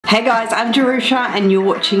Hey guys, I'm Jerusha and you're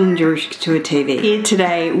watching Jerusha Couture TV. Here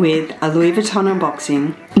today with a Louis Vuitton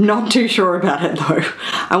unboxing. Not too sure about it though.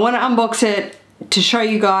 I want to unbox it to show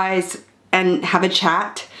you guys and have a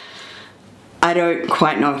chat. I don't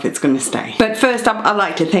quite know if it's going to stay. But first up, I'd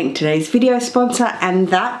like to thank today's video sponsor, and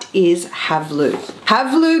that is VALE.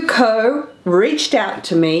 VALE Co. reached out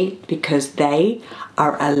to me because they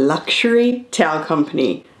are a luxury towel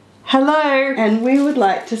company. Hello, and we would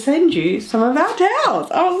like to send you some of our towels.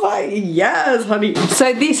 I was like, yes, honey.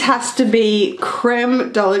 So this has to be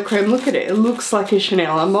creme de la creme. Look at it, it looks like a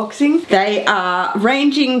Chanel unboxing. They are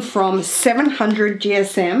ranging from 700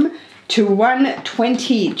 GSM to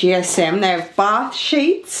 120 GSM. They have bath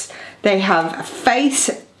sheets, they have face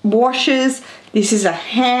washes. This is a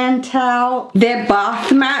hand towel. Their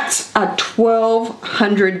bath mats are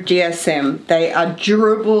 1200 GSM. They are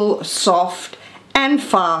durable, soft, and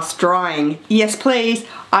fast drying. Yes please,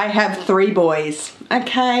 I have 3 boys,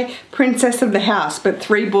 okay? Princess of the house, but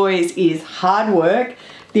 3 boys is hard work.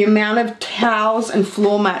 The amount of towels and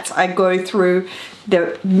floor mats I go through,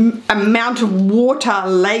 the amount of water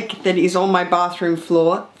lake that is on my bathroom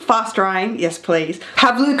floor. Fast drying, yes please.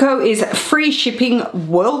 VALE Co is free shipping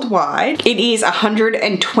worldwide. It is a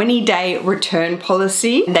 120-day return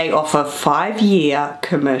policy. They offer 5-year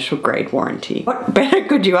commercial grade warranty. What better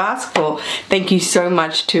could you ask for? Thank you so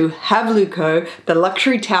much to VALE Co, the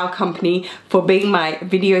luxury towel company, for being my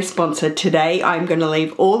video sponsor today. I'm going to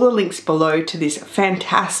leave all the links below to this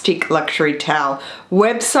fantastic luxury towel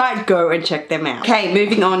website. Go and check them out. Okay,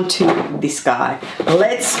 moving on to this guy.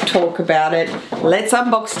 Let's talk about it. Let's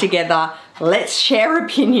unbox together. Let's share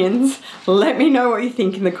opinions. Let me know what you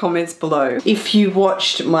think in the comments below. If you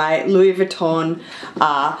watched my Louis Vuitton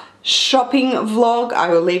shopping vlog, I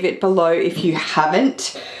will leave it below if you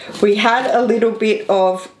haven't. We had a little bit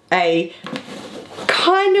of a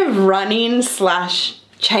kind of run-in slash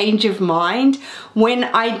change of mind when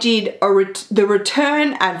I did the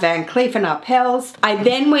return at Van Cleef & Arpels. I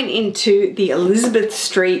then went into the Elizabeth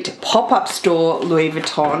Street pop-up store Louis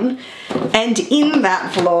Vuitton, and in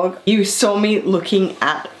that vlog you saw me looking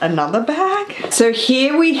at another bag. So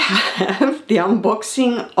here we have the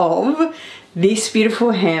unboxing of this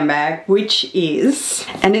beautiful handbag, which is,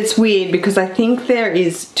 and it's weird because I think there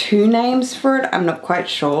is 2 names for it, I'm not quite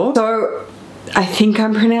sure. So I think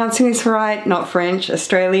I'm pronouncing this right, not French,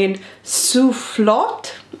 Australian.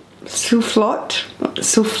 Soufflot? Soufflot?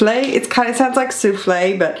 Souffle? It kind of sounds like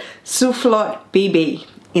souffle, but Soufflot BB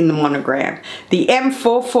in the monogram. The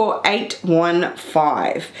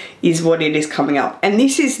M44815 is what it is coming up. And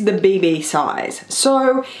this is the BB size.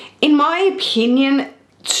 So, in my opinion,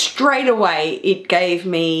 straight away it gave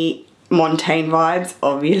me Montaigne vibes,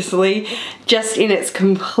 obviously. Just in its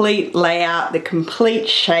complete layout, the complete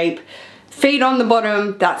shape. Feet on the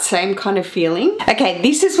bottom, that same kind of feeling. Okay,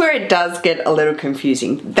 this is where it does get a little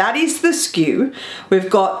confusing. That is the SKU. We've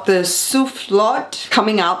got the Soufflot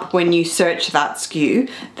coming up when you search that SKU.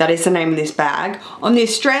 That is the name of this bag. On the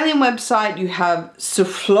Australian website, you have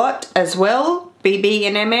Soufflot as well, BB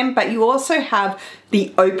and MM, but you also have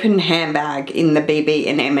the open handbag in the BB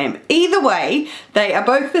and MM. Either way, they are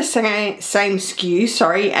both the same SKU,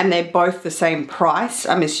 sorry, and they're both the same price.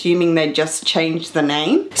 I'm assuming they just changed the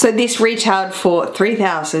name. So this retailed for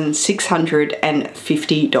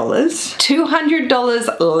 $3,650.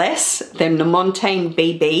 $200 less than the Montaigne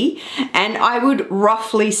BB, and I would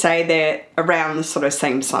roughly say they're around the sort of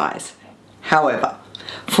same size. However,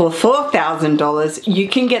 for $4,000, you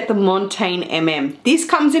can get the Montaigne MM. This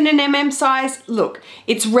comes in an MM size. Look,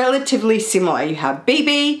 it's relatively similar. You have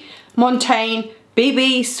BB, Montaigne,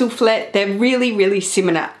 BB, Soufflet. They're really, really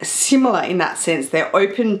similar in that sense. They're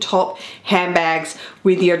open top handbags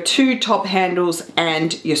with your 2 top handles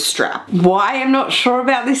and your strap. Why I'm not sure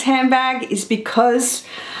about this handbag is because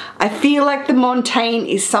I feel like the Montaigne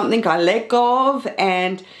is something I let go of,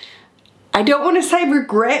 and I don't want to say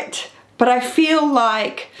regret, but I feel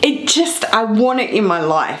like I want it in my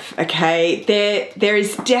life, okay? There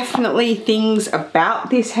is definitely things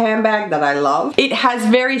about this handbag that I love. It has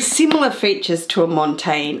very similar features to a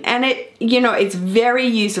Montaigne, and it's very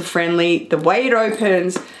user-friendly. The way it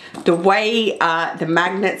opens, the way the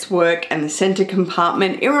magnets work, and the center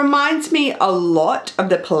compartment, it reminds me a lot of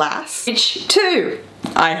the Palace, which too,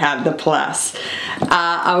 I have the Plus.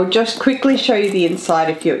 I'll just quickly show you the inside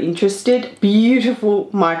if you're interested. Beautiful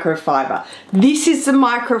microfiber. This is the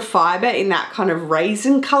microfiber in that kind of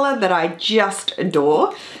raisin color that I just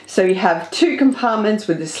adore. So you have 2 compartments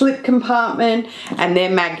with a slip compartment, and they're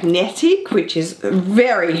magnetic, which is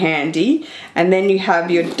very handy. And then you have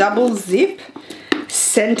your double zip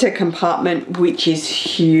center compartment, which is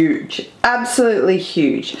huge, absolutely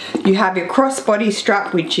huge. You have your crossbody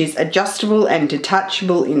strap, which is adjustable and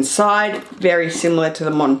detachable inside, very similar to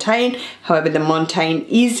the Montaigne. However, the Montaigne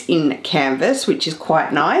is in canvas, which is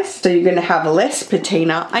quite nice. So you're going to have less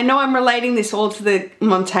patina. I know I'm relating this all to the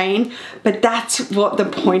Montaigne, but that's what the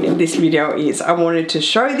point of this video is. I wanted to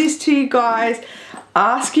show this to you guys,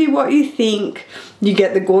 ask you what you think. You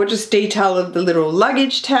get the gorgeous detail of the little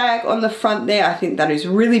luggage tag on the front there. I think that is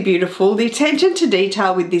really beautiful. The attention to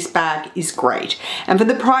detail with this bag is great. And for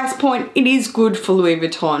the price point, it is good for Louis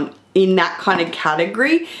Vuitton in that kind of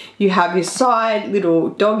category. You have your side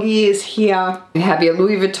little dog ears here. You have your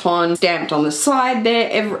Louis Vuitton stamped on the side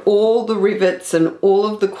there. All the rivets and all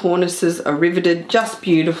of the cornices are riveted just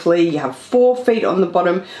beautifully. You have 4 feet on the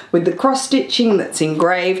bottom with the cross stitching that's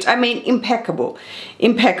engraved. I mean, impeccable,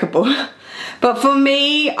 impeccable. But for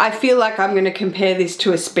me, I feel like I'm going to compare this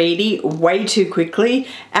to a Speedy way too quickly,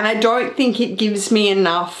 and I don't think it gives me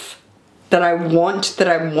enough that I want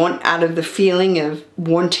out of the feeling of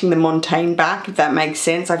wanting the Montaigne back, if that makes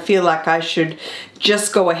sense. I feel like I should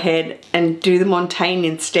just go ahead and do the Montaigne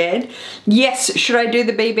instead. Yes, should I do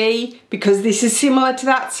the BB because this is similar to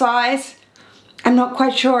that size? I'm not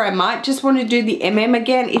quite sure. I might just want to do the MM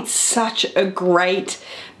again. It's such a great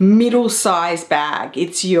middle size bag.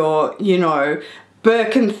 It's your, you know,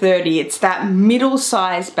 Birkin 30. It's that middle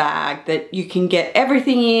size bag that you can get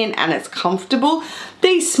everything in and it's comfortable.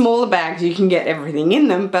 These smaller bags, you can get everything in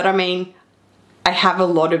them, but I mean, I have a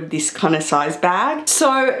lot of this kind of size bag.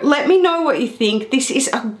 So let me know what you think. This is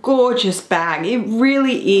a gorgeous bag. It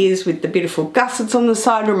really is, with the beautiful gussets on the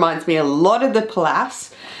side. Reminds me a lot of the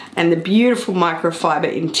Palace. And the beautiful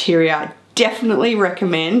microfiber interior. Definitely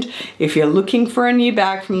recommend if you're looking for a new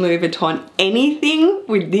bag from Louis Vuitton. Anything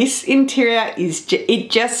with this interior it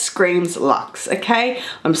just screams luxe, okay?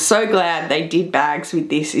 I'm so glad they did bags with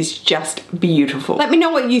this. It's just beautiful. Let me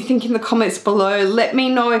know what you think in the comments below. Let me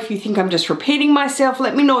know if you think I'm just repeating myself.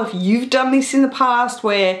 Let me know if you've done this in the past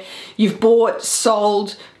where you've bought,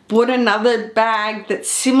 sold, bought another bag that's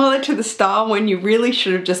similar to the style when you really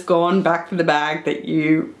should have just gone back to the bag that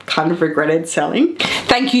you kind of regretted selling.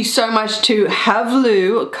 Thank you so much to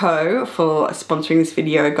VALE for sponsoring this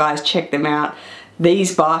video, guys. Check them out.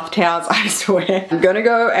 These bath towels, I swear, I'm gonna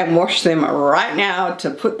go and wash them right now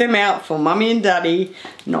to put them out for mummy and daddy,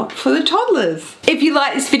 not for the toddlers. If you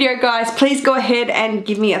like this video, guys, please go ahead and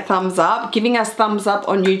give me a thumbs up. Giving us thumbs up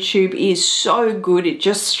on YouTube is so good. It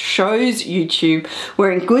just shows YouTube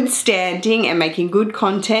we're in good standing and making good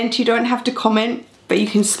content. You don't have to comment, but you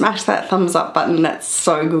can smash that thumbs up button. That's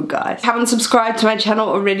so good, guys. If you haven't subscribed to my channel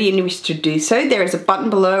already and you wish to do so, there is a button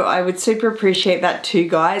below. I would super appreciate that too,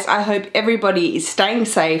 guys. I hope everybody is staying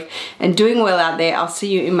safe and doing well out there. I'll see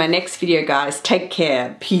you in my next video, guys. Take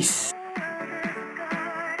care. Peace.